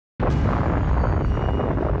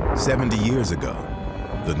70 years ago,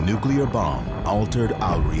 the nuclear bomb altered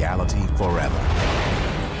our reality forever.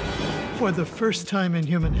 For the first time in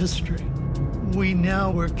human history, we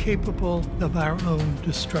now were capable of our own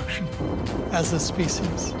destruction as a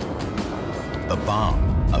species. The bomb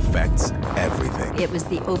affects everything. It was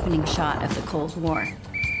the opening shot of the Cold War.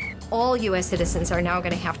 All U.S. citizens are now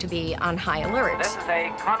going to have to be on high alert. This is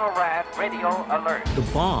a Conrad radio alert. The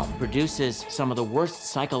bomb produces some of the worst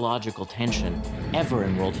psychological tension ever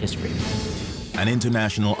in world history. An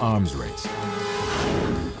international arms race.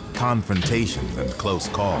 Confrontations and close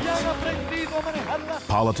calls.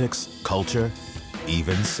 Politics, culture,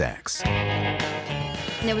 even sex.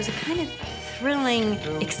 And there was a kind of thrilling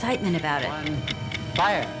excitement about it.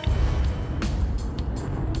 Fire.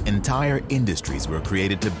 Entire industries were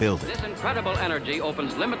created to build it. This incredible energy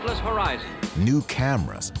opens limitless horizons. New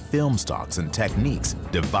cameras, film stocks, and techniques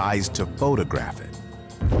devised to photograph it.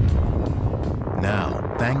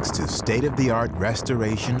 Now, thanks to state-of-the-art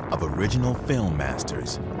restoration of original film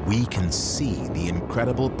masters, we can see the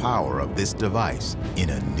incredible power of this device in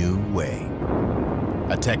a new way.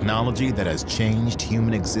 A technology that has changed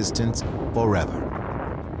human existence forever.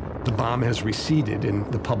 The bomb has receded in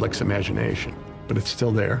the public's imagination, but it's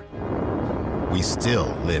still there. We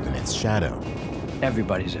still live in its shadow.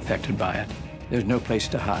 Everybody's affected by it. There's no place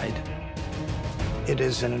to hide. It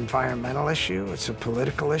is an environmental issue, it's a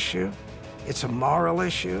political issue, it's a moral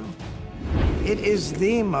issue. It is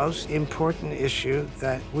the most important issue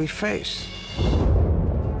that we face.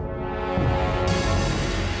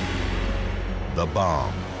 The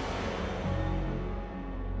bomb.